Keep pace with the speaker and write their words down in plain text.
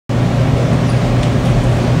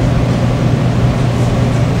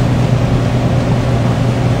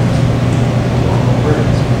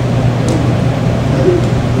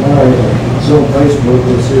Facebook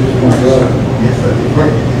and see if it comes up. Yes, I did.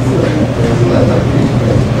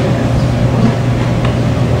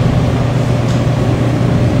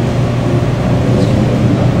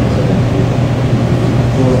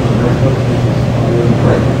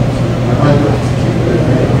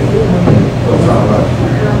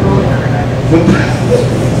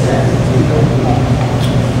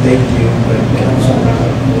 Thank you, Council.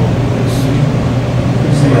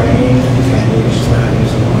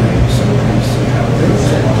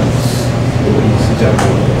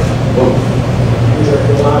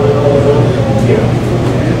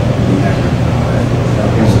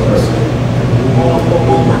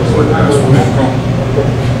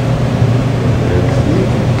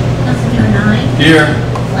 Here.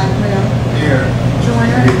 Blackwell. Here.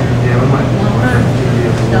 Joyner. Walker.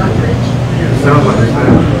 Doddridge.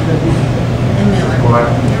 And Miller.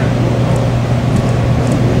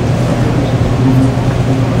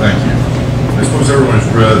 Thank you. I suppose everyone's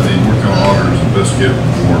read the North Carolina Auditor's investigative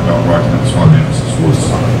report about Rocky Mountain finances was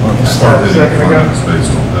started in finance based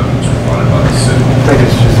on evidence provided by the city.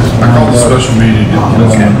 I called a special meeting to get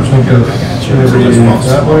council members together.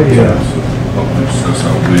 Hopefully discuss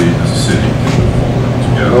how we as a city can move forward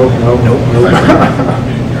together. Thank you for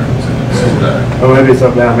being here and attending this today. Oh, maybe it's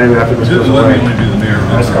up now. Maybe after this goes Let away. me only be the mayor.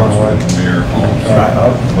 That's gone away. The mayor,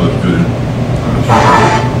 both good and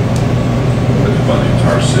by the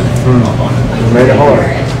entire city. Not on it. Made it hard.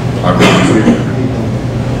 I really appreciate it.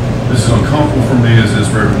 This is uncomfortable for me as it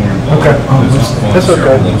is for everyone involved. Okay. This is fun. That's okay.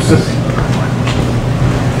 I want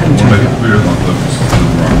to make it clear that I'm looking to the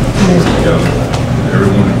right together.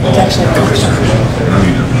 Everyone involved.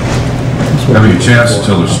 Having a chance to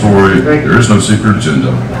tell their story. There is no secret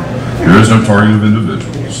agenda. There is no target of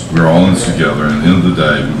individuals. We're all in this together, and at the end of the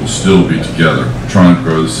day, we will still be together, trying to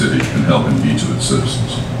grow the city and helping each of its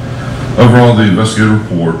citizens. Overall, the investigative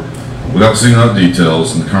report, without seeing out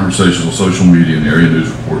details, and the conversation on social media and area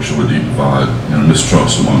news reports show a deep divide and a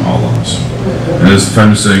mistrust among all of us. And as the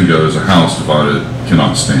famous saying goes, a house divided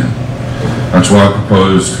cannot stand. That's why I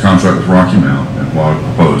proposed a contract with Rocky Mount and why I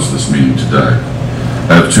proposed this meeting today.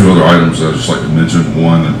 I have two other items that I'd just like to mention.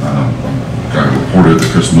 One, I reported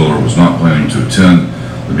that Chris Miller was not planning to attend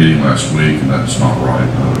the meeting last week, and that's not right.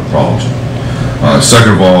 I would apologize.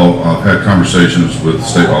 Second of all, I've had conversations with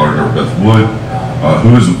State Auditor Beth Wood,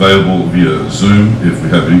 who is available via Zoom if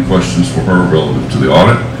we have any questions for her relative to the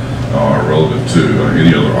audit or relative to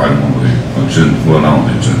any other item on the agenda, well, not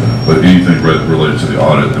on the agenda, but anything related to the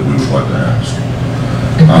audit that we would like to ask.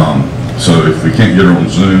 So if we can't get her on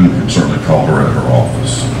Zoom, we can certainly call her at her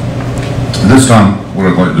office. At this time, what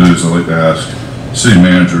I'd like to do is I'd like to ask the city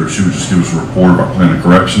manager if she would just give us a report about plan of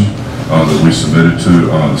correction that we submitted to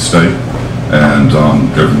the state, and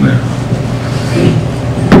go from there.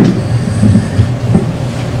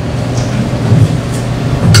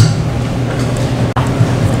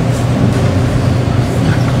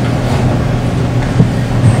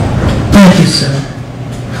 Thank you, sir,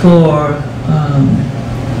 for,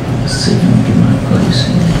 let's see, let me get my place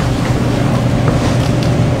here.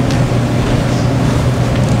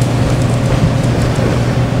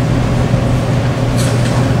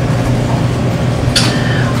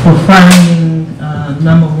 For finding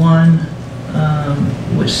number one,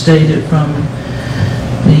 which stated from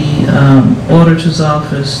the auditor's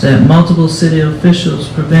office that multiple city officials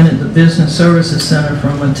prevented the Business Services Center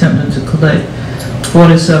from attempting to collect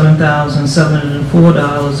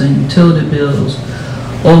 $47,704 in utility bills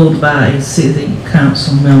owed by a city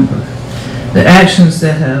council member. The actions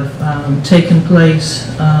that have taken place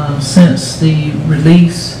since the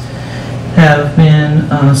release have been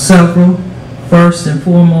several. First and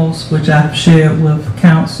foremost, which I've shared with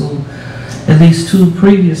council at least two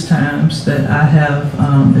previous times, that I have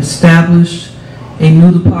established a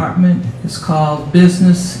new department. It's called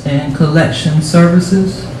Business and Collection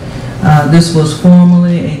Services. This was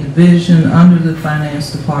formerly a division under the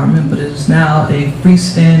Finance Department, but it is now a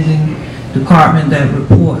freestanding department that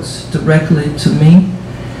reports directly to me,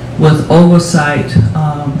 with oversight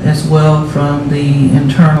as well from the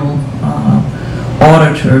internal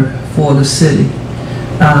auditor for the city.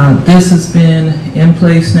 This has been in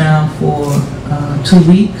place now for 2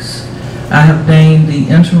 weeks. I have named the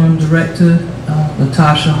interim director,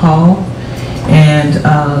 Latasha Hall, and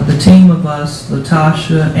the team of us,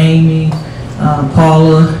 Latasha, Amy,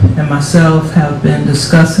 Paula, and myself, have been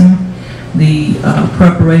discussing the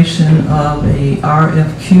preparation of a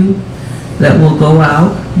RFQ that will go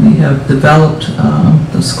out. We have developed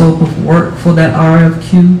the scope of work for that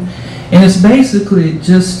RFQ. And it's basically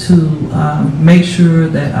just to make sure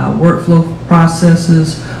that our workflow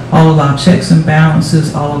processes, all of our checks and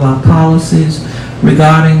balances, all of our policies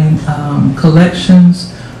regarding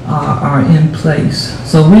collections are in place.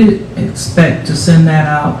 So we expect to send that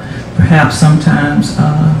out perhaps sometimes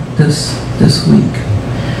this week.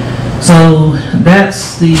 So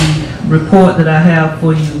that's the report that I have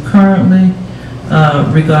for you currently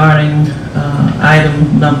regarding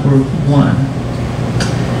item number 1.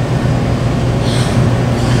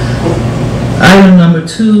 Item number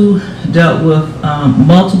 2 dealt with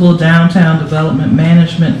multiple downtown development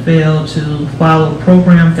management failed to follow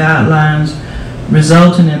program guidelines,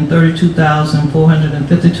 resulting in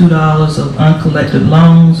 $32,452 of uncollected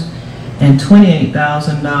loans and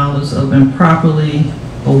 $28,000 of improperly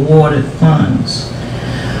awarded funds.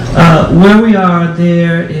 Where we are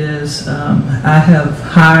there is I have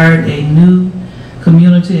hired a new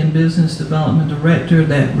Community and Business Development Director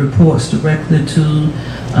that reports directly to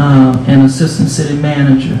an Assistant City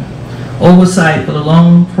Manager. Oversight for the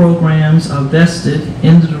loan programs are vested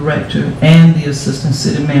in the Director and the Assistant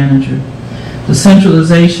City Manager. The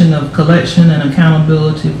centralization of collection and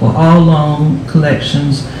accountability for all loan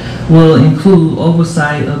collections will include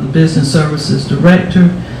oversight of the Business Services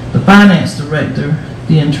Director, the Finance Director,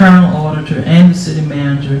 the Internal Auditor, and the City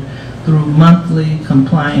Manager through monthly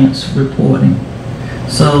compliance reporting.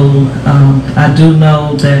 So I do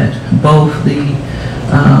know that both the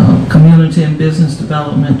Community and Business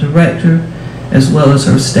Development Director, as well as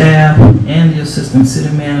her staff and the Assistant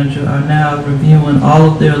City Manager, are now reviewing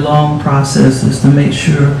all of their loan processes to make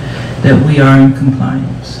sure that we are in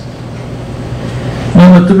compliance.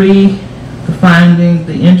 Number 3, the finding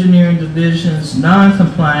the Engineering Division's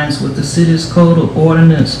non-compliance with the city's Code of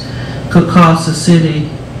Ordinance could cost the city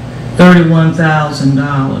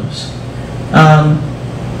 $31,000.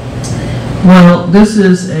 Well, this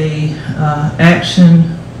is a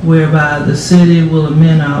action whereby the city will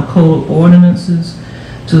amend our Code of Ordinances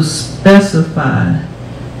to specify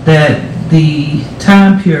that the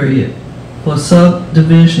time period for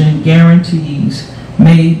subdivision guarantees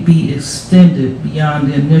may be extended beyond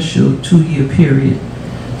the initial 2-year period.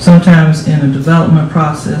 Sometimes in a development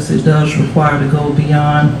process, it does require to go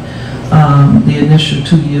beyond the initial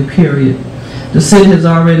 2-year period. The city has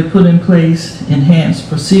already put in place enhanced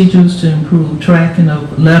procedures to improve tracking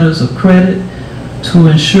of letters of credit to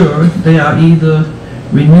ensure they are either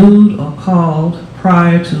renewed or called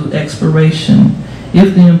prior to expiration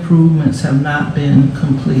if the improvements have not been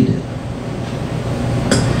completed.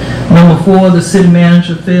 Number 4, the city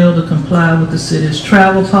manager failed to comply with the city's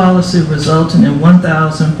travel policy, resulting in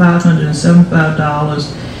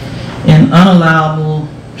 $1,575 in unallowable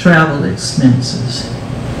travel expenses.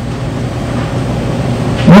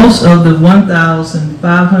 Most of the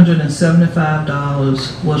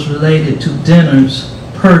 $1,575 was related to dinners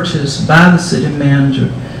purchased by the city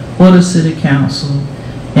manager for the city council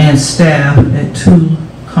and staff at 2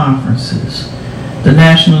 conferences. The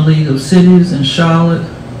National League of Cities in Charlotte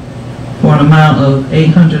for an amount of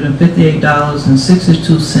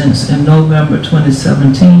 $858.62 in November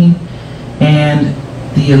 2017, and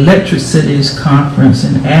the Electric Cities Conference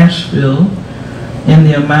in Asheville in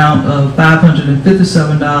the amount of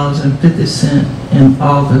 $557.50 in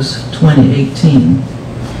August 2018.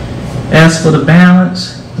 As for the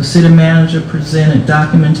balance, the city manager presented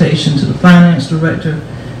documentation to the finance director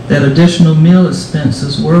that additional meal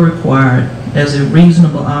expenses were required as a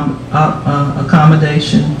reasonable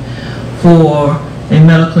accommodation for a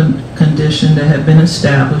medical condition that had been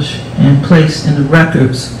established and placed in the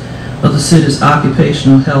records of the city's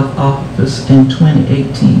occupational health office in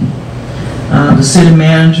 2018. The city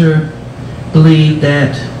manager believed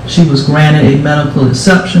that she was granted a medical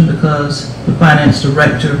exception because the finance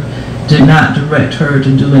director did not direct her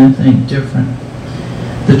to do anything different.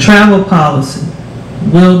 The travel policy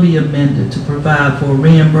will be amended to provide for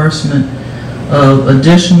reimbursement of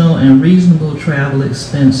additional and reasonable travel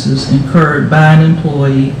expenses incurred by an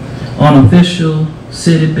employee on official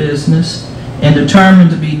city business and determined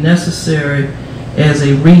to be necessary as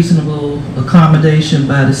a reasonable accommodation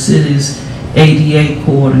by the city's ADA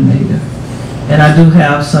coordinator. And I do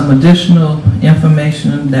have some additional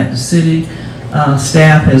information that the city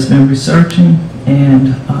staff has been researching,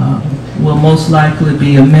 and will most likely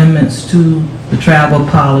be amendments to the travel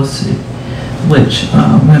policy, which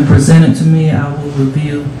when presented to me, I will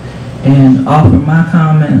review and offer my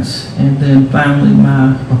comments and then finally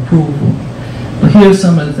my approval. But here are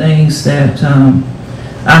some of the things that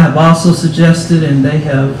I have also suggested and they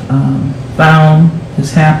have found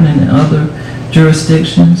is happening in other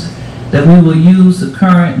jurisdictions, that we will use the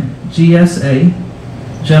current GSA,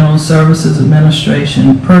 General Services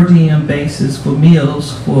Administration, per diem basis for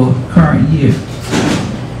meals for current year.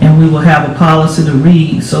 And we will have a policy to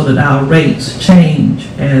read so that our rates change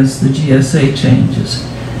as the GSA changes.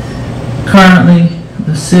 Currently,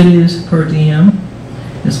 the city's per diem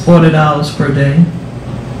is $40 per day.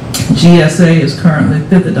 GSA is currently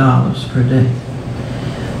 $50 per day.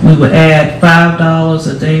 We will add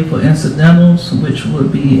 $5 a day for incidentals, which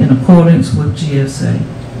would be in accordance with GSA.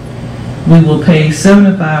 We will pay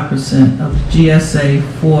 75% of GSA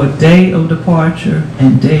for day of departure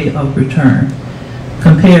and day of return,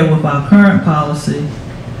 compared with our current policy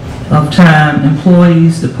of time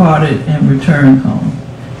employees departed and returned home.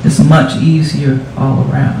 It's much easier all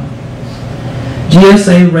around.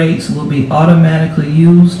 GSA rates will be automatically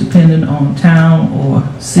used depending on town or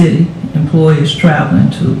city employees traveling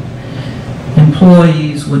to.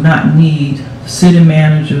 Employees would not need city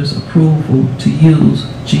manager's approval to use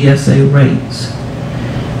GSA rates.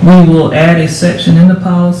 We will add a section in the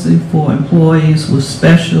policy for employees with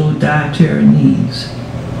special dietary needs.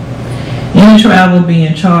 Any travel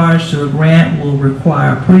being charged to a grant will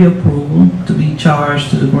require pre-approval to be charged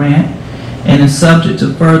to the grant and is subject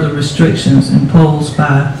to further restrictions imposed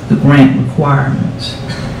by the grant requirements.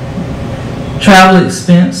 Travel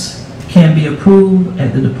expense can be approved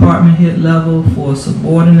at the department head level for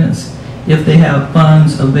subordinates if they have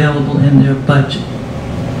funds available in their budget.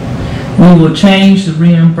 We will change the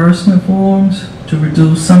reimbursement forms to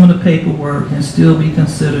reduce some of the paperwork and still be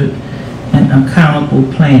considered an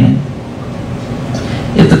accountable plan.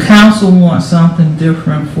 If the council wants something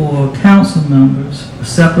different for council members, a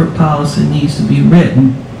separate policy needs to be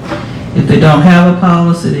written. If they don't have a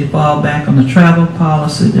policy, they fall back on the travel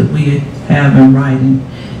policy that we have in writing.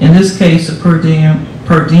 In this case, the per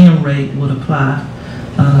diem rate would apply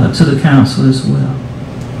to the council as well.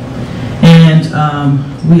 And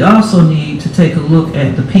we also need to take a look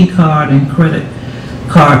at the P-card and credit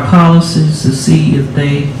card policies to see if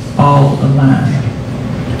they all align.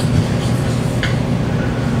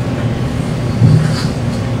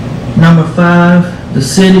 Number 5, the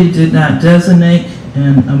city did not designate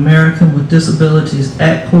an American with Disabilities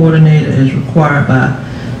Act coordinator as required by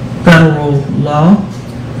federal law.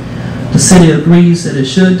 The city agrees that it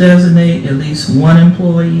should designate at least one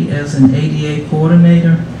employee as an ADA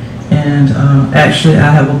coordinator, and actually I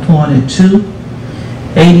have appointed 2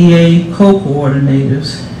 ADA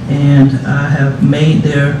co-coordinators, and I have made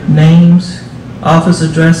their names, office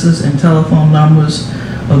addresses, and telephone numbers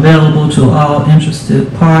available to all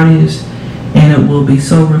interested parties, and it will be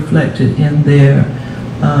so reflected in their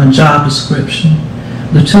job description.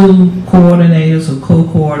 The 2 coordinators or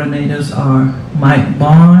co-coordinators are Mike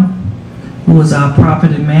Bond, who is our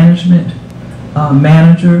property management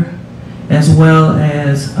manager, as well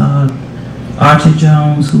as Archie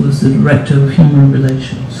Jones, who is the Director of Human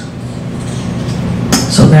Relations.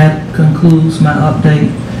 So that concludes my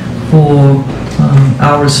update for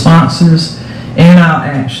our responses and our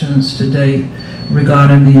actions to date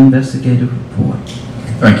regarding the investigative report.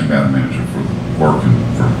 Thank you, Madam Manager, for the work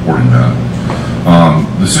and for reporting that.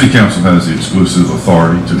 The City Council has the exclusive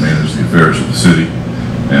authority to manage the affairs of the city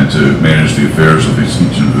and to manage the affairs of each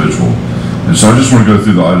individual. And so I just want to go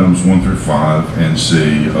through the items 1 through 5 and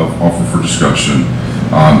see, offer for discussion,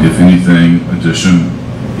 if anything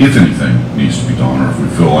needs to be done, or if we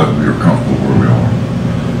feel like we are comfortable where we are.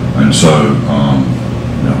 And so,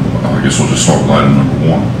 I guess we'll just start with item number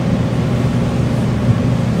 1.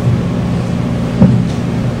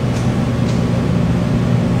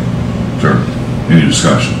 Sure. Any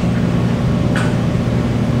discussion?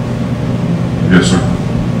 Yes, sir.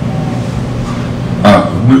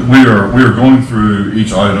 We are going through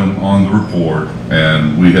each item on the report,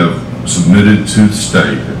 and we have submitted to the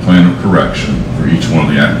state a plan of correction for each one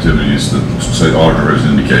of the activities that the state auditor has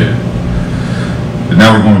indicated. And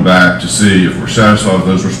now we're going back to see if we're satisfied with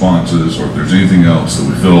those responses, or if there's anything else that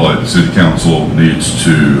we feel like the City Council needs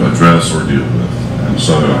to address or deal with. And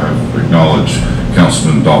so I have acknowledged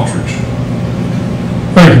Councilman Daltrich.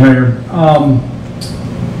 Thank you, Mayor.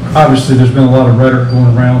 Obviously, there's been a lot of rhetoric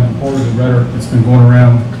going around, and part of the rhetoric that's been going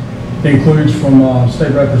around includes from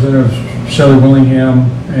State Representatives Shelley Willingham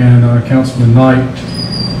and Councilman Knight.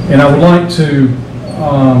 And I would like to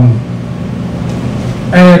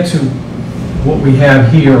add to what we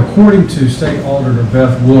have here. According to State Auditor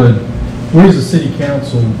Beth Wood, we as a City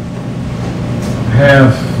Council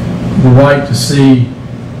have the right to see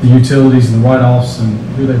the utilities and the write-offs and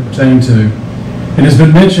who they pertain to. And it's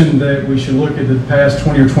been mentioned that we should look at the past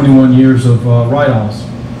 20 or 21 years of write-offs.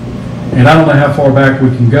 And I don't know how far back we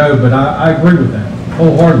can go, but I agree with that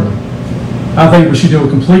wholeheartedly. I think we should do a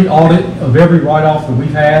complete audit of every write-off that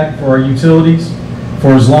we've had for our utilities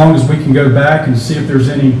for as long as we can go back and see if there's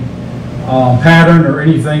any pattern or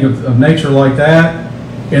anything of nature like that.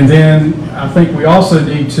 And then I think we also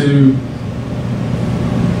need to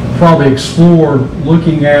probably explore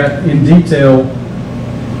looking at in detail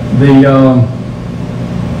the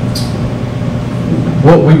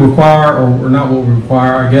what we require or not what we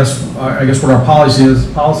require. I guess what our policy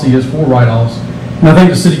is for write-offs. And I think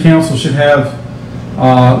the city council should have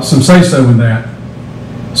some say-so in that.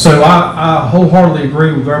 So I wholeheartedly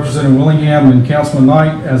agree with Representative Willingham and Councilman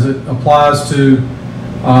Knight as it applies to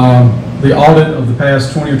the audit of the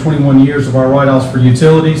past 20 or 21 years of our write-offs for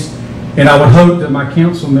utilities. And I would hope that my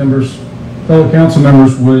fellow council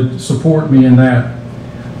members would support me in that.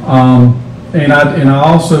 And I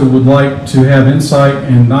also would like to have insight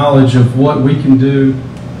and knowledge of what we can do,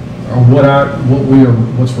 or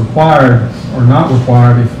what's required or not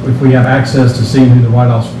required if we have access to seeing who the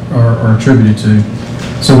write-offs are attributed to.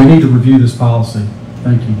 So we need to review this policy.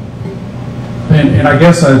 Thank you. And I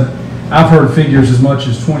guess I've heard figures as much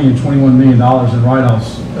as $20 and $21 million in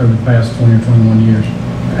write-offs over the past 20 or 21 years.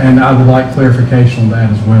 And I would like clarification on that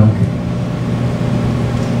as well.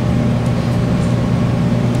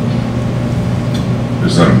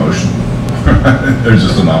 Is that a motion? There's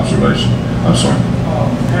just an observation. I'm sorry.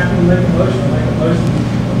 Happy to make a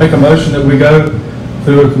motion. Make a motion that we go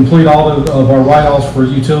through a complete audit of our write-offs for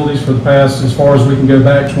utilities for the past, as far as we can go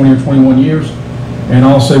back 20 or 21 years, and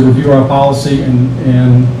also review our policy and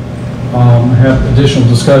have additional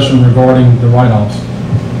discussion regarding the write-offs.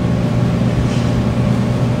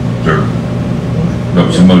 Sure. That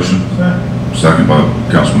was a motion. Second by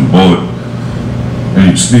Councilman Bullock.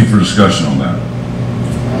 Any need for discussion on that?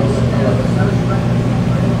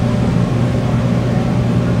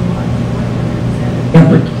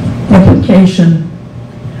 Implication,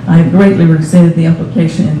 I have greatly resented the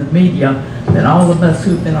implication in the media that all of us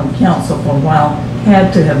who've been on council for a while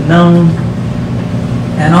had to have known,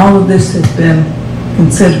 and all of this has been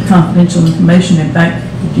considered confidential information. In fact,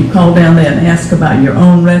 if you call down there and ask about your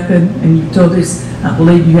own record and you told us, I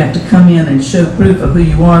believe you have to come in and show proof of who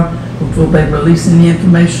you are before they release any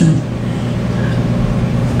information.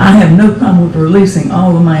 I have no problem with releasing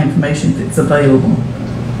all of my information if it's available.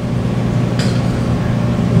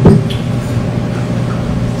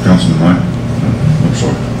 Councilman Knight? I'm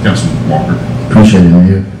sorry. Councilman Walker? Appreciate it,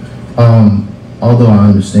 Mayor. Although I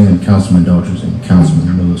understand Councilman Daughtry's and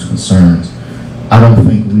Councilman Miller's concerns, I don't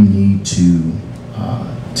think we need to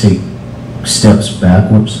take steps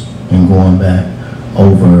backwards and going back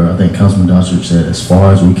over, I think Councilman Daughtry said, as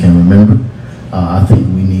far as we can remember. I think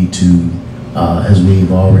we need to, as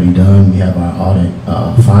we've already done, we have our audit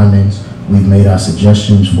findings. We've made our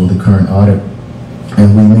suggestions for the current audit,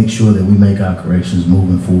 and we make sure that we make our corrections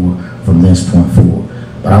moving forward from this point forward.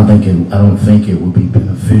 But I don't think it would be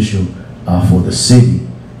beneficial for the city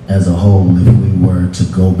as a whole if we were to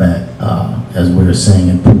go back, as we were saying,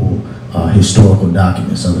 and pull historical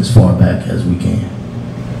documents of as far back as we can.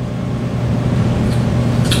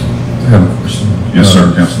 I have a question. Yes,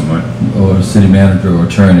 sir, Councilman Knight. Or city manager or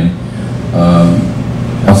attorney.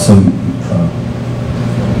 Also,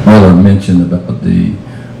 Miller mentioned about the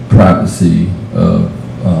privacy of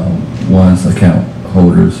one's account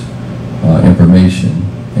holders' information,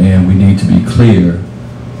 and we need to be clear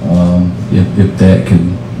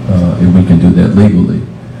if we can do that legally.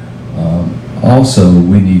 Also,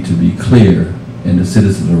 we need to be clear, and the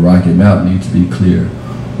citizens of Rocky Mount need to be clear,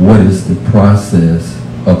 what is the process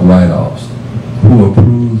of write-offs? Who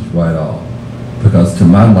approves write-off? Because to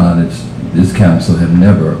my knowledge, this council have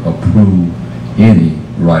never approved any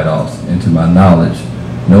write-offs, and to my knowledge,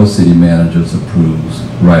 no city managers approves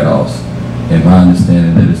write-offs. And my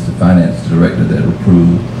understanding that it's the finance director that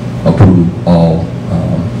approve all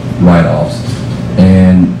write-offs.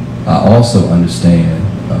 And I also understand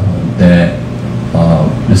that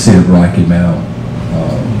the city of Rocky Mount,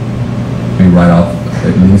 we write off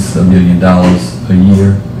at least $1 million a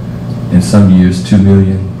year, in some years $2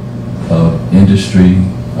 million of industry,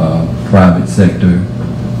 private sector,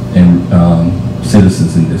 and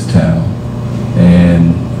citizens in this town.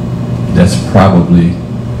 And that's probably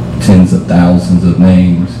tens of thousands of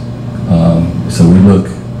names. So we look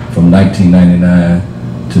from 1999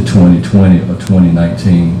 to 2020 or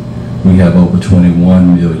 2019, we have over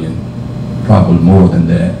 21 million, probably more than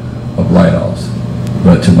that, of write-offs.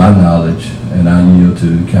 But to my knowledge, and I yield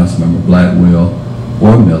to Councilmember Blackwell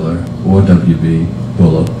or Miller or WB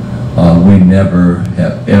Bullock, we never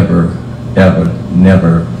have ever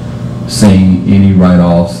seen any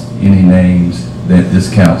write-offs, any names that this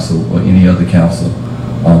council or any other council,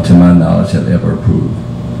 to my knowledge, have ever approved.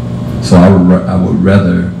 So I would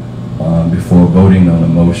rather, before voting on a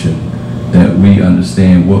motion, that we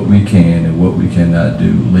understand what we can and what we cannot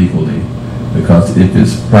do legally, Because if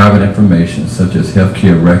it's private information, such as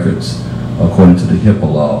healthcare records, according to the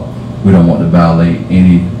HIPAA law, we don't want to violate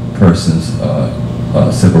any person's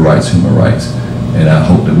civil rights, human rights. And I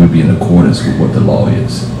hope that we'll be in accordance with what the law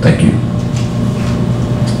is. Thank you.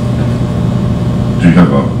 Do you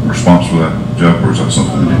have a response for that, Jeff, or is that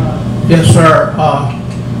something you? Yes, sir.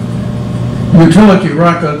 Utility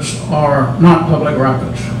records are not public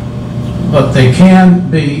records, but they can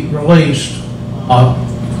be released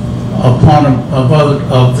upon a vote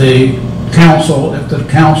of the council if the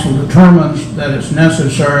council determines that it's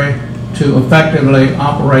necessary to effectively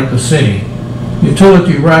operate the city.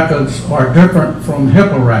 Utility records are different from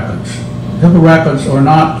HIPAA records. HIPAA records are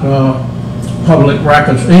not public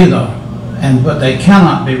records either, but they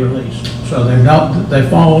cannot be released. So they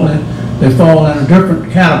fall in a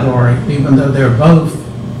different category, even though they're both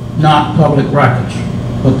not public records.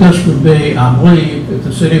 But this would be, I believe, if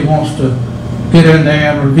the city wants to get in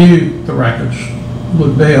there and review the records,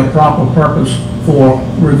 would be a proper purpose for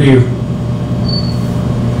review.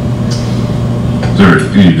 Is there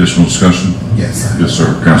any additional discussion? Yes. Yes,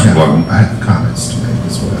 sir. Councilman Blackman. I have comments to make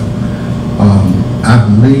as well. I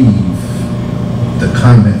believe the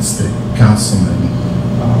comments that Councilman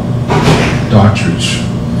Daughtridge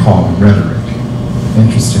called rhetoric.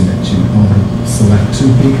 Interesting that you only select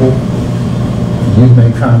two people. You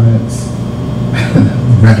make comments.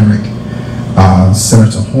 Rhetoric.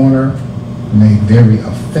 Senator Horner made very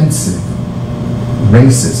offensive,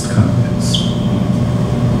 racist comments.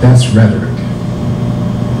 That's rhetoric.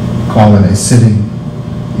 Calling a sitting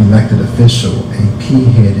elected official a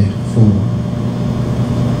pea-headed fool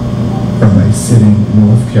from a sitting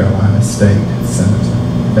North Carolina state senator.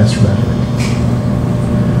 That's rhetoric.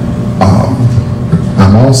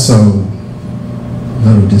 I'm also a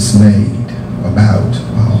little dismayed about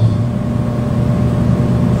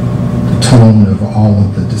the tone of all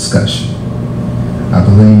of the discussion. I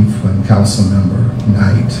believe when Councilmember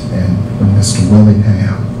Knight and when Mr.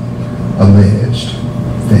 Willingham alleged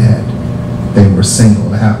that they were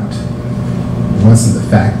singled out, it wasn't the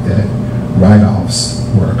fact that write-offs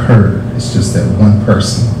were occurred, it's just that one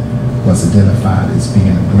person was identified as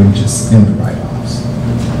being egregious in the write-offs.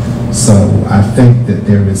 So I think that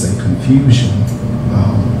there is a confusion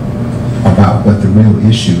about what the real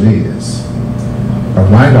issue is. A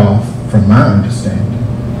write-off, from my understanding,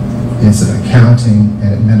 is an accounting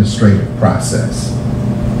and administrative process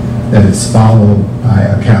that is followed by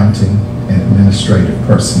accounting and administrative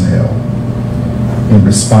personnel in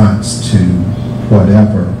response to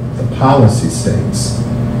whatever the policy states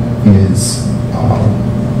is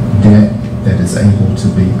debt that is able to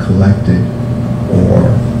be collected or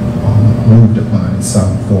moved upon in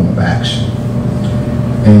some form of action.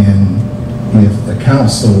 And if the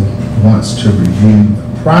council wants to review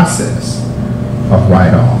the process of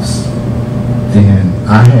write-offs, then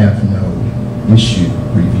I have no issue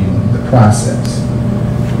reviewing the process.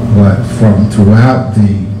 But from throughout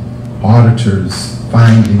the auditor's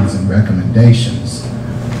findings and recommendations,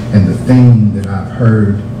 and the theme that I've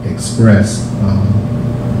heard expressed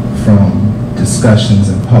from discussions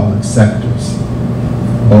in public sectors,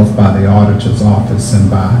 both by the auditor's office and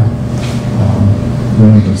by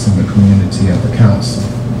members in the community of the council,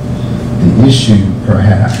 the issue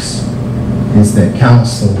perhaps is that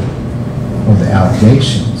council, or the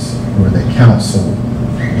allegations were that council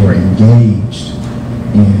were engaged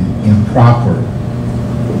in improper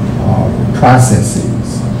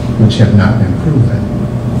processes which have not been proven.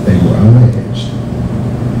 They were alleged.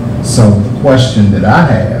 So the question that I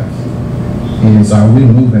have is, are we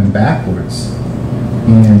moving backwards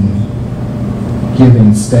in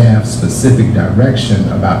giving staff specific direction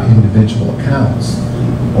about individual accounts?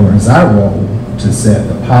 Or is our role to set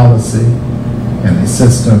the policy and a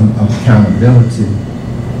system of accountability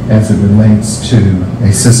as it relates to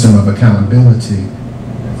a system of accountability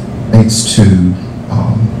relates to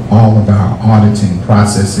all of our auditing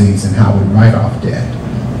processes and how we write off debt?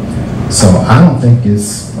 So I don't think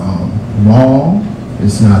it's wrong,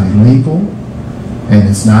 it's not illegal, and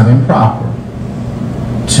it's not improper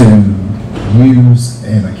to use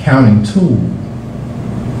an accounting tool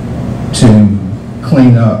to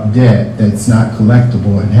clean up debt that's not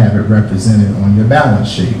collectible and have it represented on your balance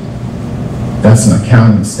sheet. That's an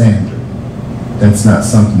accounting standard. That's not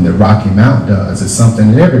something that Rocky Mount does. It's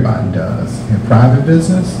something that everybody does in private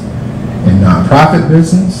business, in nonprofit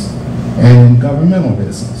business, and in governmental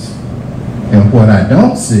business. And what I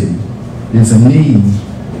don't see is a need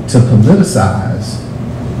to politicize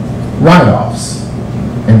write-offs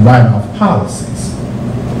and write-off policies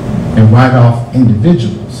and write-off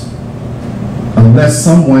individuals unless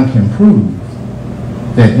someone can prove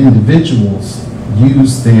that individuals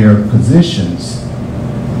use their positions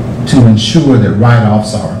to ensure that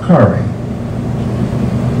write-offs are occurring.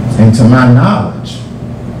 And to my knowledge,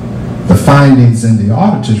 the findings in the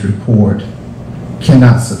auditor's report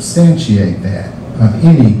cannot substantiate that of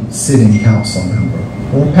any sitting council member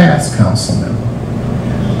or past council member.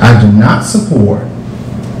 I do not support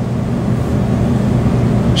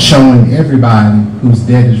showing everybody whose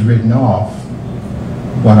debt is written off.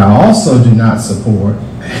 What I also do not support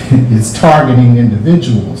is targeting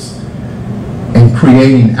individuals and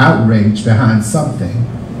creating outrage behind something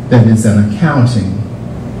that is an accounting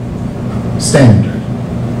standard.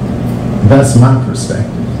 That's my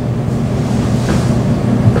perspective.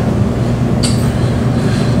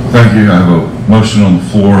 Thank you. I have a motion on the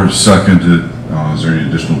floor, seconded. Is there any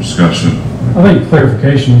additional discussion? I think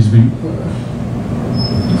clarification needs to be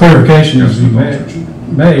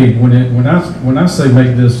made when I say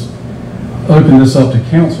open this up to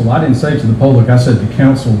council. I didn't say to the public. I said to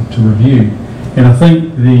council to review. And I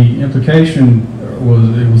think the implication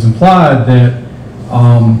was implied that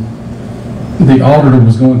the auditor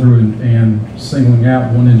was going through and singling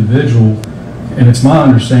out one individual. And it's my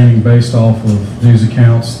understanding, based off of these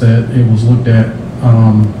accounts, that it was looked at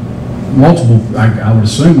multiple, I would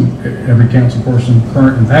assume, every council person,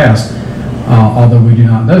 current and past, although we do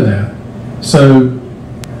not know that. So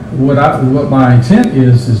what my intent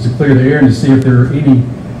is to clear the air and to see if there are any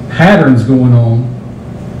patterns going on,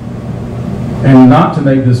 and not to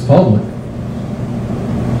make this public.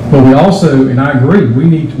 But we also, and I agree, we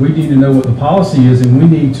need to know what the policy is, and we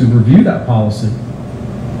need to review that policy.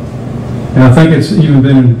 And I think it's even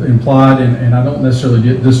been implied, and I don't necessarily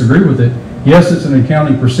disagree with it. Yes, it's an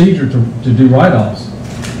accounting procedure to do write-offs.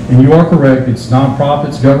 And you are correct, it's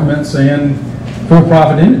nonprofits, governments, and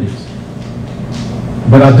for-profit entities.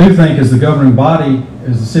 But I do think, as the governing body,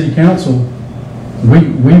 as the city council, we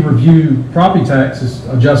review property taxes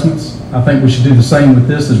adjustments. I think we should do the same with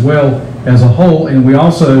this as well as a whole. And we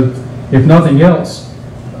also, if nothing else,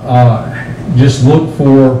 just look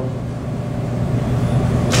for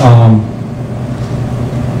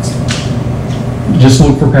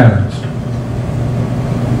patterns.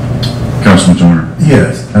 Councilman Joyner.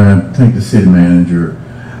 Yes, I think the city manager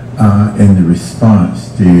in the response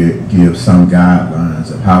did give some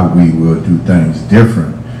guidelines of how we will do things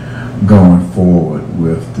different going forward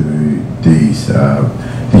with the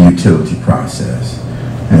utility process.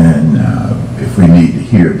 And if we need to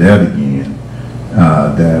hear that again,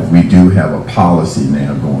 that we do have a policy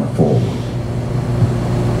now going forward.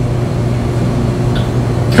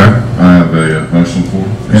 Okay, I have a motion for.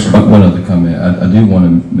 Yes, sir. One other comment. I do want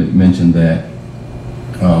to mention that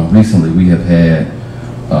recently we have had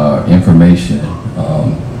information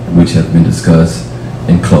which has been discussed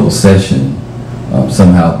in closed session,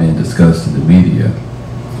 somehow being discussed in the media,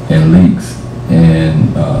 and leaks,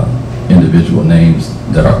 and individual names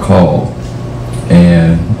that are called.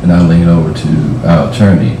 And I lean over to our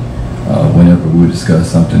attorney whenever we discuss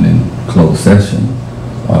something in closed session.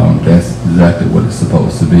 That's exactly what it's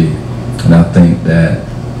supposed to be. And I think that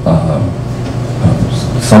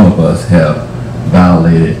some of us have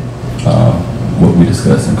violated what we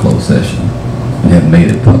discussed in closed session and have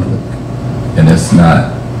made it public. And it's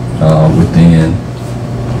not within,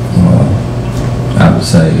 I would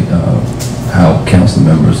say, how council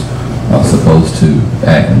members are supposed to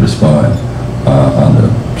act and respond under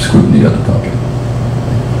scrutiny of the public.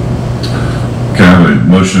 Okay, I have a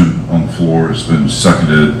motion on the floor. It's been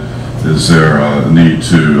seconded. Is there a need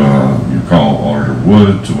to you call Auditor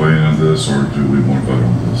Wood to weigh in on this, or do we want to vote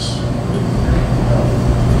on this?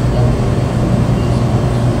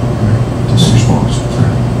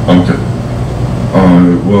 Okay.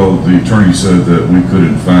 Well, the attorney said that we could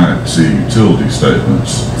in fact see utility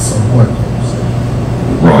statements. So what?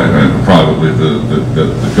 Right, and probably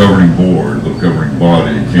the governing board, the governing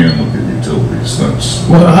body can look at utilities. That's.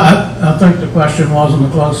 Well, I think the question was in the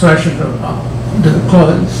closed session,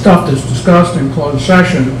 the stuff that's discussed in closed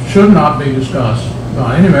session should not be discussed.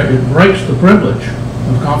 Anyway, it breaks the privilege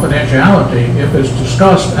of confidentiality if it's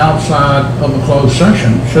discussed outside of a closed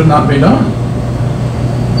session. It should not be done.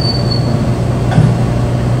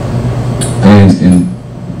 And in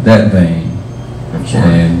that vein, I'm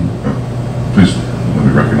sorry. and please let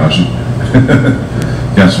me recognize you.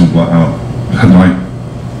 Councilman Knight.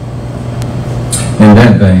 in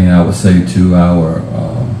that vein, I would say to our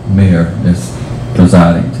mayor that's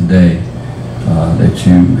presiding today, that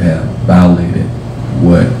you have violated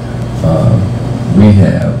what we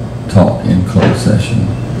have taught in closed session.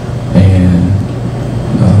 And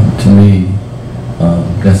to me,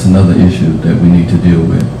 that's another issue that we need to deal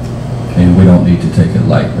with, and we don't need to take it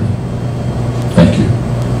lightly. Thank you.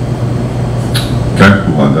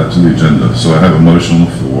 that to the agenda. So I have a motion on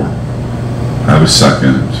the floor. I have a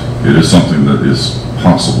second. It is something that is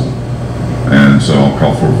possible. And so I'll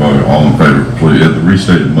call for a vote. All in favor, please. The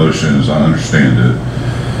restated motion, as I understand it,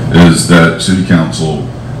 is that City Council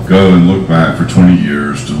go and look back for 20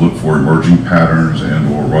 years to look for emerging patterns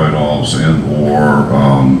and or write-offs and or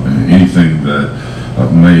anything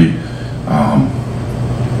that may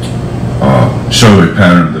show a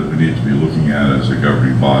pattern that we need to be looking at as a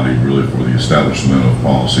governing body, really for the establishment of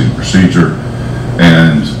policy and procedure.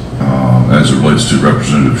 And as it relates to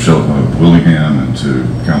Representative Willingham and to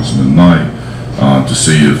Councilman Knight, to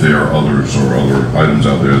see if there are others or other items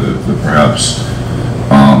out there that perhaps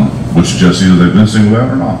would suggest either they've been singled out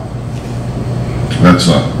or not. That's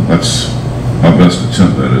my best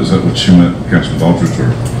attempt. Is that what you meant, Councilman Aldridge?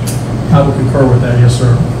 Or? I would concur with that, yes,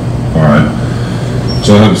 sir. All right.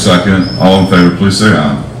 So I have a second. All in favor, please say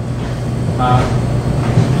aye. Aye.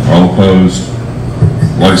 All opposed?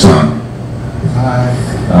 Like sign.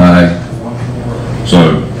 Aye.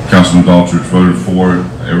 So Councilman Aldridge voted for it.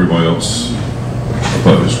 Everybody else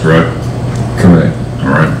opposed, correct? Correct. All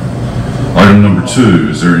right. Item number 2,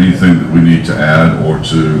 is there anything that we need to add or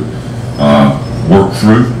to work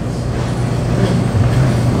through?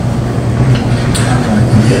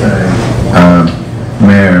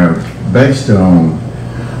 Mayor, based on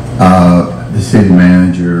the city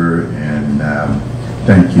manager and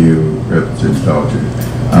thank you, Representative Aldridge,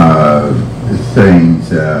 the things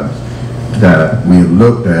that we have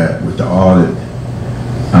looked at with the audit,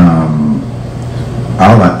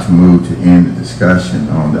 I'd like to move to end the discussion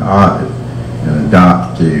on the audit and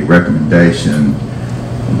adopt the recommendation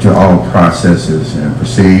to all processes and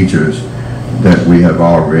procedures that we have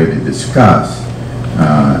already discussed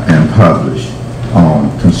and published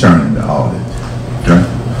on concerning the audit. Okay.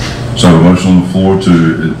 So I have a motion on the floor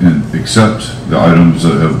to accept the items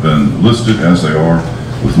that have been listed as they are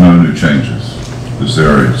with no new changes. Is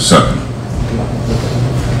there a second?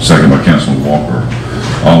 Second by Councilman Walker.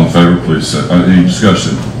 All in favor, please say, any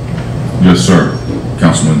discussion? Yes, sir.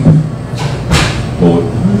 Councilman Bullock.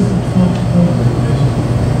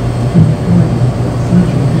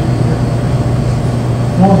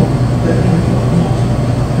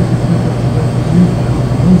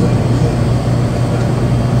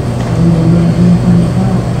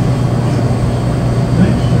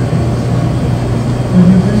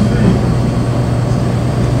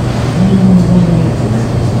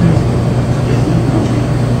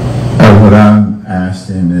 What I'm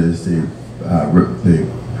asking is the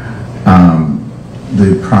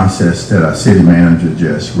process that our city manager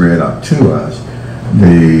just read up to us,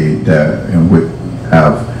 and we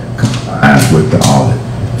have complied with the audit.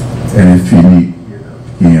 And if you need,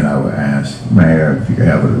 again, I would ask Mayor if you could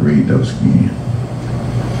have her to read those again.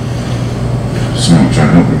 Someone trying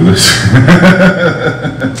to help me with this.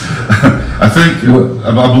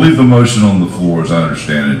 I believe the motion on the floor, as I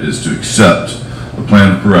understand it, is to accept the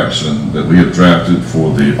plan of correction that we have drafted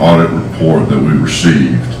for the audit report that we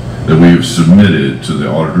received, that we have submitted to the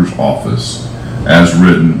auditor's office as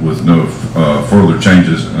written with no further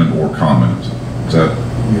changes and or comment. Is that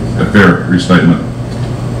a fair restatement?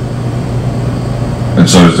 And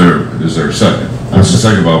so is there a second? That's a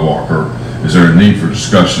second by Walker. Is there a need for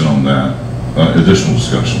discussion on that, additional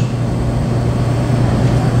discussion?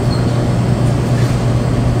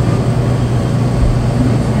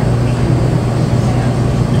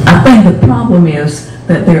 I think the problem is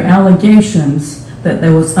that there are allegations that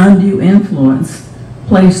there was undue influence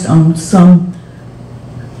placed on some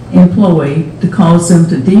employee to cause them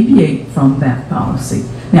to deviate from that policy.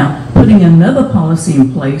 Now, putting another policy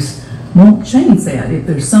in place won't change that. If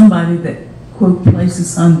there's somebody that, quote,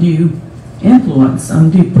 places undue influence,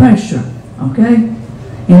 undue pressure, okay?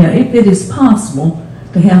 You know, if it is possible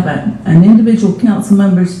to have an individual council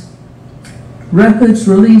member's records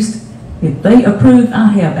released, if they approve, I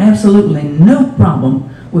have absolutely no problem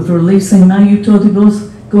with releasing my utility bills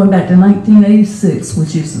going back to 1986,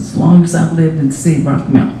 which is as long as I've lived in the city of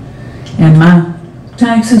Rocky Mount. And my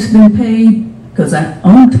taxes been paid because I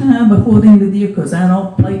on time before the end of the year because I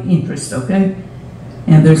don't pay interest, okay?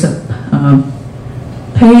 And there's a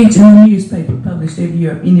page in the newspaper published every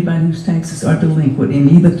year of anybody whose taxes are delinquent in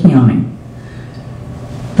either county.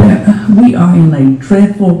 We are in a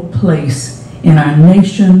dreadful place in our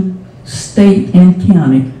nation, state, and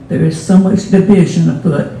county. There is so much division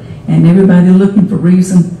afoot, and everybody looking for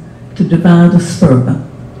reason to divide us further.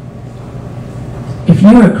 If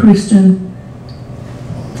you're a Christian,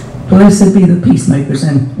 blessed be the peacemakers,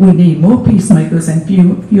 and we need more peacemakers and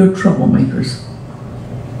fewer troublemakers.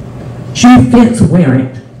 Shoe fits, wear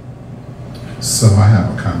it. So I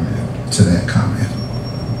have a comment to that comment.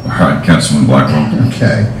 right, Councilman Blackwell.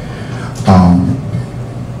 Okay.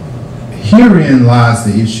 Herein lies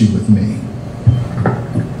the issue with me,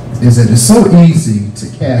 is that it's so easy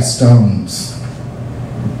to cast stones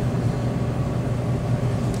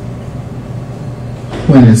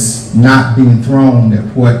when it's not being thrown at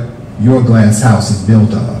what your glass house is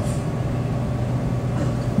built of.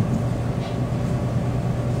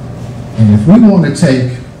 And if we want to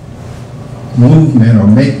take movement or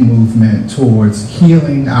make movement towards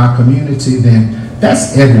healing our community, then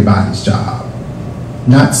that's everybody's job,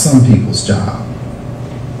 not some people's job.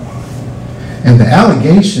 And the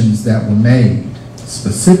allegations that were made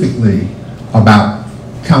specifically about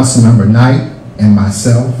Councilmember Knight and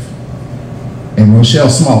myself and Rochelle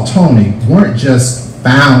Small-Toney weren't just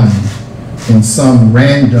found in some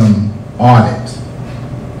random audit.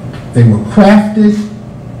 They were crafted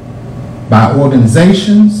by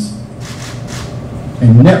organizations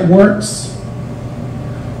and networks,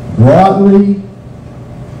 broadly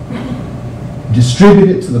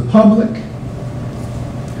distributed to the public.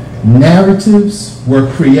 Narratives were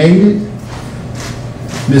created.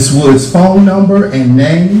 Ms. Wood's phone number and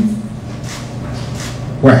name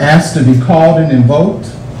were asked to be called and invoked.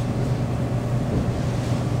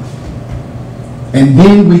 And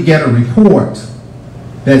then we get a report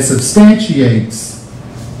that substantiates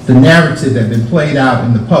the narrative that had been played out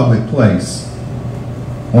in the public place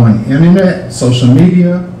on internet, social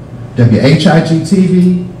media, WHIG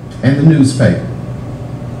TV, and the newspaper.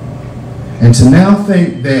 And to now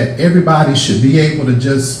think that everybody should be able to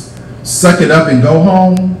just suck it up and go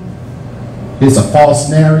home is a false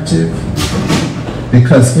narrative,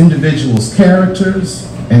 because individuals' characters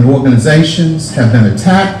and organizations have been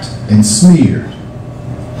attacked and smeared.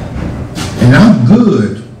 And I'm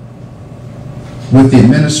good with the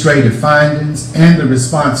administrative findings and the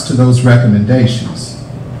response to those recommendations.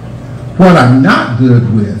 What I'm not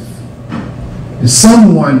good with is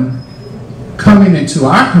someone coming into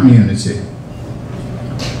our community,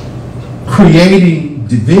 creating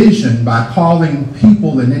division by calling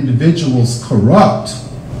people and individuals corrupt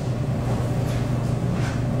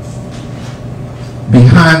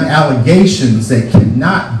behind allegations that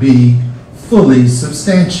cannot be fully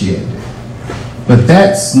substantiated. But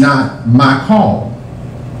that's not my call.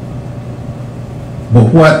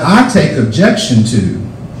 But what I take objection to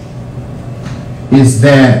is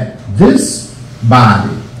that this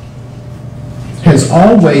body has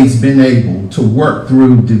always been able to work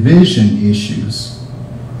through division issues.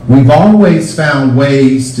 We've always found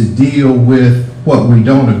ways to deal with what we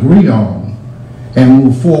don't agree on and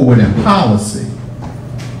move forward in policy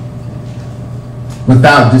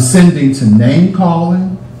without descending to name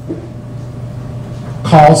calling,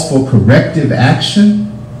 calls for corrective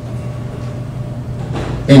action,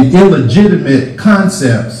 and illegitimate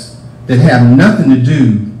concepts that have nothing to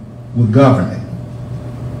do with governing.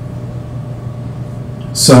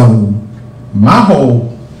 So my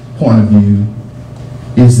whole point of view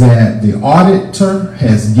is that the auditor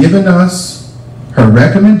has given us her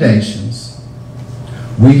recommendations.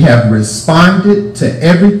 We have responded to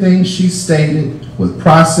everything she stated with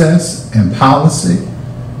process and policy.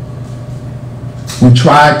 We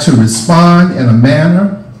tried to respond in a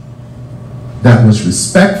manner that was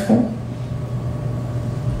respectful,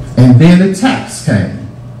 and then attacks came.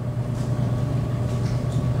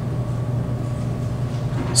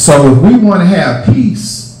 So if we want to have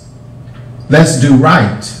peace, let's do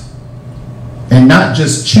right and not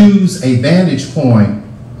just choose a vantage point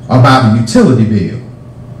about a utility bill.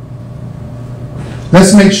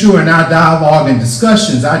 Let's make sure in our dialogue and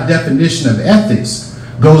discussions, our definition of ethics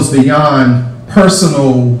goes beyond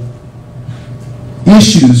personal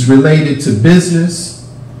issues related to business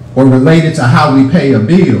or related to how we pay a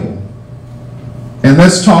bill. And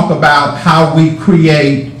let's talk about how we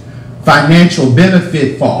create financial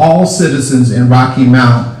benefit for all citizens in Rocky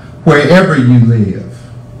Mount, wherever you live.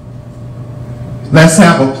 Let's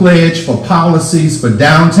have a pledge for policies for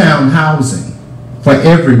downtown housing for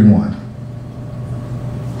everyone.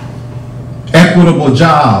 Equitable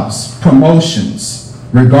jobs, promotions,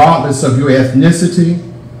 regardless of your ethnicity,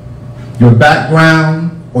 your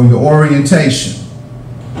background, or your orientation.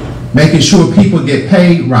 Making sure people get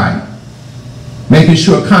paid right. Making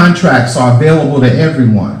sure contracts are available to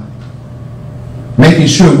everyone. Making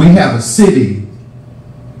sure we have a city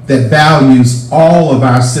that values all of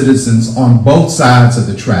our citizens on both sides of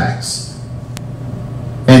the tracks,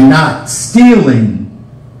 and not stealing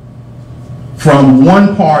from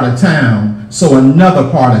one part of town so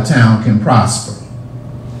another part of town can prosper.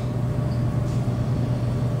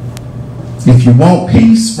 If you want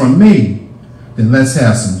peace from me, then let's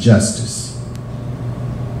have some justice.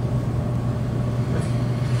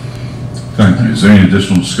 Thank you. Is there any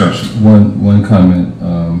additional discussion? One comment,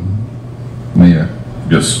 Mayor.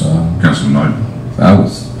 Yes, Councilman Knight. I would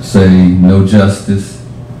say no justice,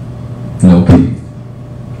 no peace.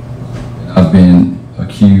 I've been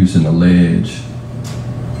accused and alleged.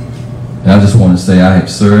 And I just want to say I have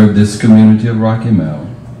served this community of Rocky Mount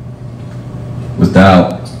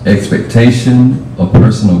without expectation of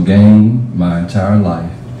personal gain my entire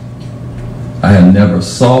life. I have never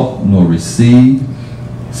sought nor received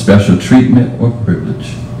special treatment or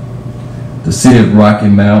privilege. The City of Rocky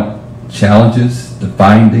Mount challenges the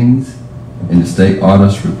findings in the state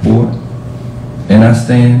auditor's report, and I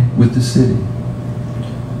stand with the city.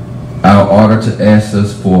 Our auditor asks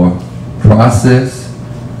us for process,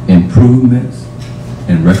 improvements,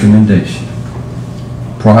 and recommendation.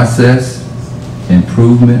 Process,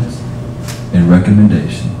 improvements, and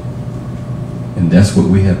recommendation. And that's what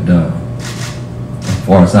we have done. As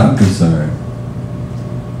far as I'm concerned,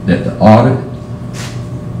 that the audit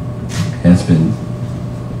has been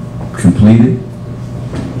completed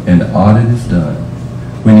and the audit is done.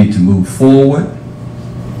 We need to move forward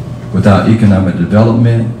with our economic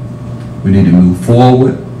development. We need to move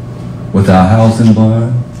forward with our housing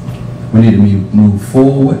bond. We need to move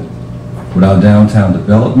forward with our downtown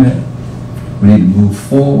development. We need to move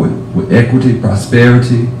forward with equity,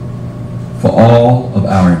 prosperity for all of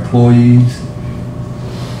our employees.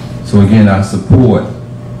 So again, I support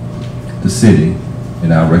the city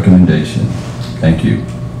in our recommendation. Thank you.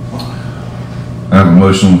 I have a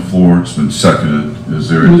motion on the floor. It's been seconded. Is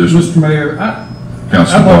there additional? Mr. Mayor,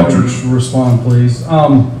 Councilman I'd like Daughtry. to respond, please.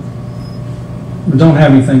 We don't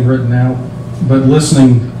have anything written out, but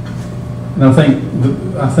listening, and I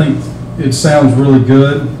think it sounds really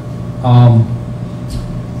good.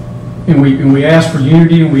 And we ask for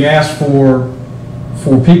unity, and we ask for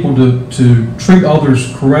people to treat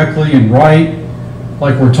others correctly and right,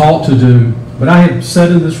 like we're taught to do. But I have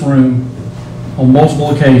said in this room on multiple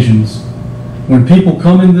occasions, when people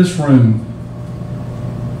come in this room,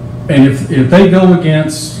 and if they go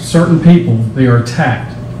against certain people, they are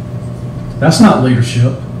attacked. That's not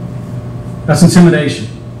leadership. That's intimidation.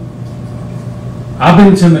 I've been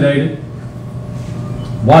intimidated.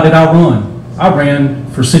 Why did I run? I ran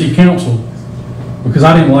for city council because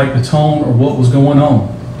I didn't like the tone or what was going on.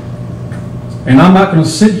 And I'm not going to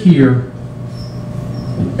sit here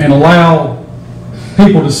and allow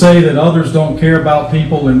people to say that others don't care about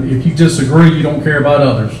people, and if you disagree, you don't care about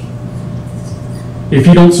others. If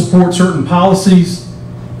you don't support certain policies,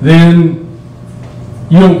 then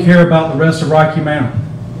you don't care about the rest of Rocky Mount.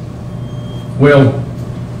 Well,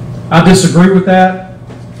 I disagree with that.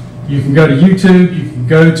 You can go to YouTube, you can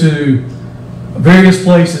go to various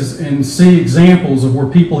places and see examples of where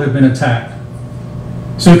people have been attacked.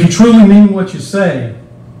 So if you truly mean what you say,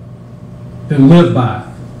 then live by it.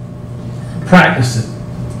 Practice it.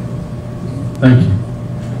 Thank you.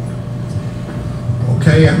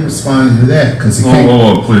 Okay, I'm responding to that because it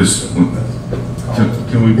Oh, please.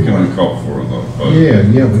 Can we call for a vote?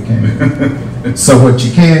 Yeah, we can. So what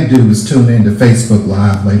you can do is tune in to Facebook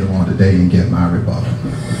Live later on today and get my rebuttal.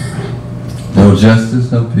 No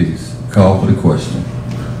justice, no peace. Call for the question.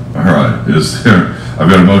 All right. I've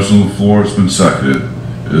got a motion on the floor. It's been seconded.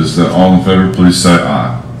 Is that all in favor? Please say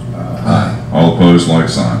aye. Aye. All opposed, like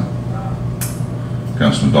sign.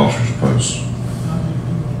 Councilman Daughtry's opposed.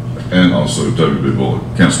 And also W.B. Bullock,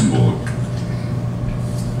 Councilman Bullock.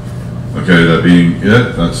 Okay, that being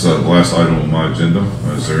it, that's the last item on my agenda.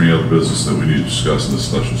 Is there any other business that we need to discuss in this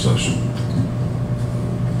special session?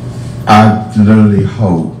 I literally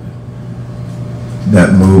hope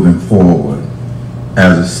that moving forward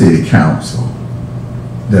as a city council,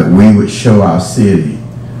 that we would show our city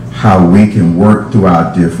how we can work through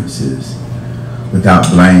our differences without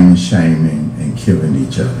blaming, shaming, and killing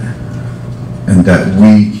each other. And that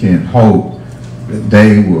we can hope that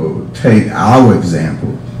they will take our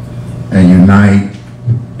example and unite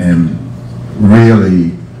and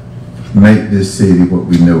really make this city what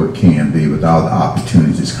we know it can be with all the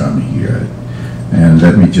opportunities coming here. And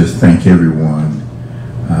let me just thank everyone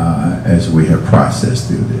as we have processed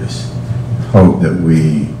through this. Hope that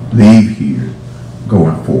we leave here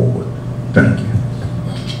going forward. Thank you.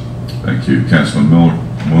 Thank you, Councilman Miller.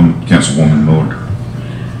 Councilwoman Miller.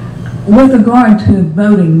 With regard to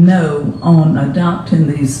voting no on adopting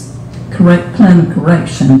these plan of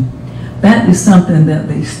correction, that is something that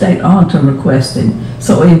the state auditor requested.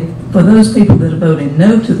 So for those people that are voting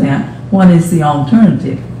no to that, what is the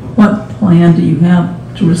alternative? What plan do you have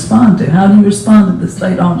to respond to? How do you respond to the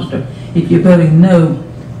state auditor if you're voting no?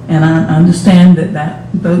 And I understand that that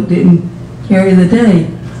vote didn't carry the day,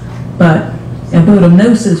 but a vote of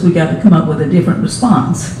no says we got to come up with a different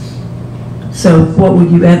response. So what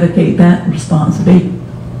would you advocate that response be?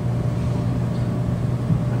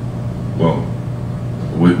 Well,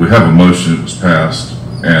 we have a motion that was passed,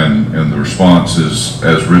 and the response is,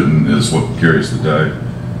 as written, is what carries the day.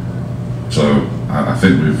 So I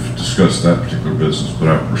think we've discussed that particular business, but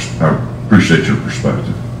I appreciate your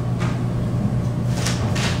perspective.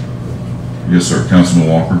 Yes, sir. Councilman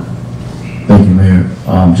Walker. Thank you, Mayor.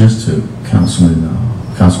 Just to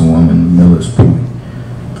Councilwoman Miller's point,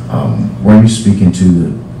 were you speaking to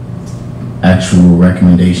the actual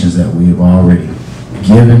recommendations that we have already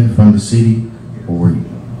given from the city, or were you?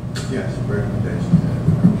 Yes, recommendations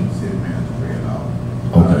that the city manager read out.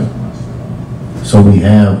 Okay. So we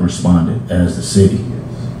have responded as the city.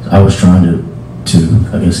 I was trying to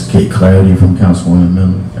I guess, get clarity from Councilwoman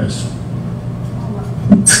Miller.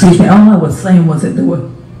 Excuse me, all I was saying was that there were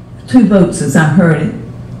 2 votes, as I heard it,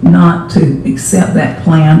 not to accept that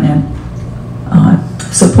plan and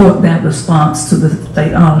support that response to the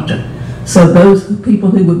state auditor. So those people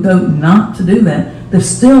who would vote not to do that, there's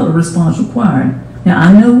still a response required. Now,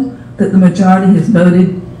 I know that the majority has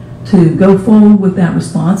voted to go forward with that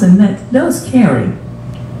response, and that does carry.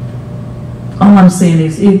 All I'm saying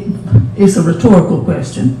is it's a rhetorical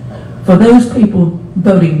question. For those people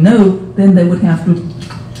voting no, then they would have to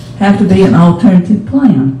be an alternative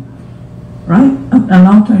plan, right? An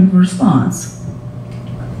alternative response.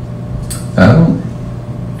 I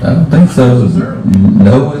don't think so.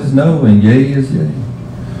 No is no and yay is yay.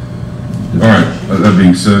 All right. That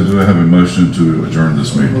being said, do I have a motion to adjourn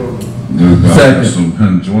this meeting? Moved by Councilman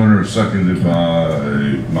Penn Joyner, seconded by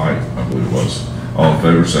Mike, I believe it was. All in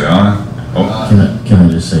favor, say aye. Oh. Can I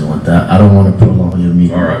just say one thing? I don't want to prolong your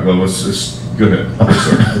meeting. All right. Well, let's go ahead. Yes,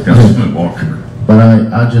 sir. Councilman Walker.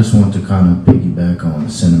 But I just want to kind of piggyback on the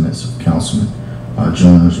sentiments of Councilman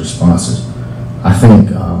Joyner's responses. I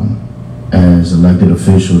think as elected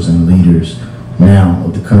officials and leaders now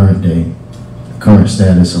of the current day, the current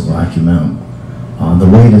status of Rocky Mountain, the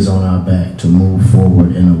weight is on our back to move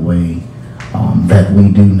forward in a way that we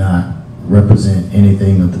do not represent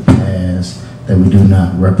anything of the past, that we do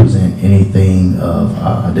not represent anything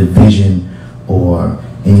of division or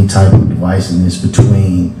any type of divisiveness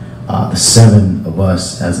between the 7 of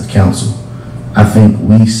us as a council. I think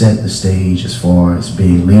we set the stage as far as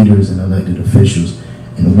being leaders and elected officials,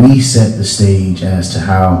 and we set the stage as to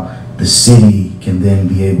how the city can then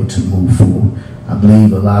be able to move forward. I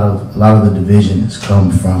believe a lot of the division has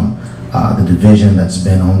come from the division that's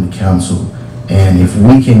been on the council, and if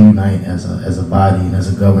we can unite as a body and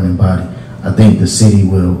as a governing body, I think the city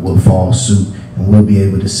will follow suit, and we'll be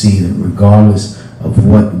able to see that regardless of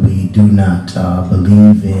what we do not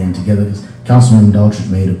believe in together. Because Councilman Daltrey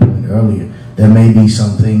made a point earlier, there may be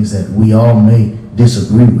some things that we all may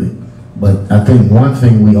disagree with, but I think one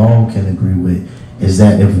thing we all can agree with is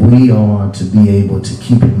that if we are to be able to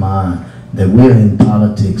keep in mind that we're in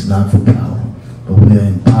politics not for power, but we're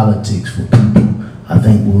in politics for people, I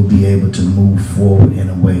think we'll be able to move forward in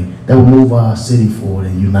a way that will move our city forward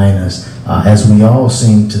and unite us, as we all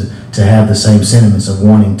seem to have the same sentiments of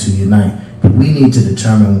wanting to unite. But we need to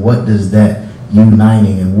determine what does that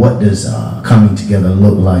uniting and what does coming together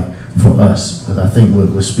look like for us. Because I think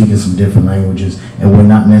we're speaking some different languages, and we're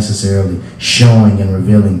not necessarily showing and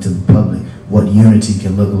revealing to the public what unity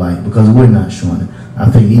can look like, because we're not showing it. I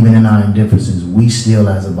think even in our indifferences, we still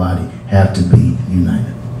as a body have to be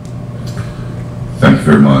united. Thank you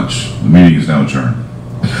very much. The meeting is now adjourned.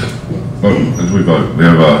 As we vote, we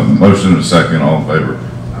have a motion and a second. All in favor,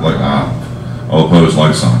 like aye. All opposed,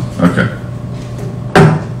 like sign. Okay.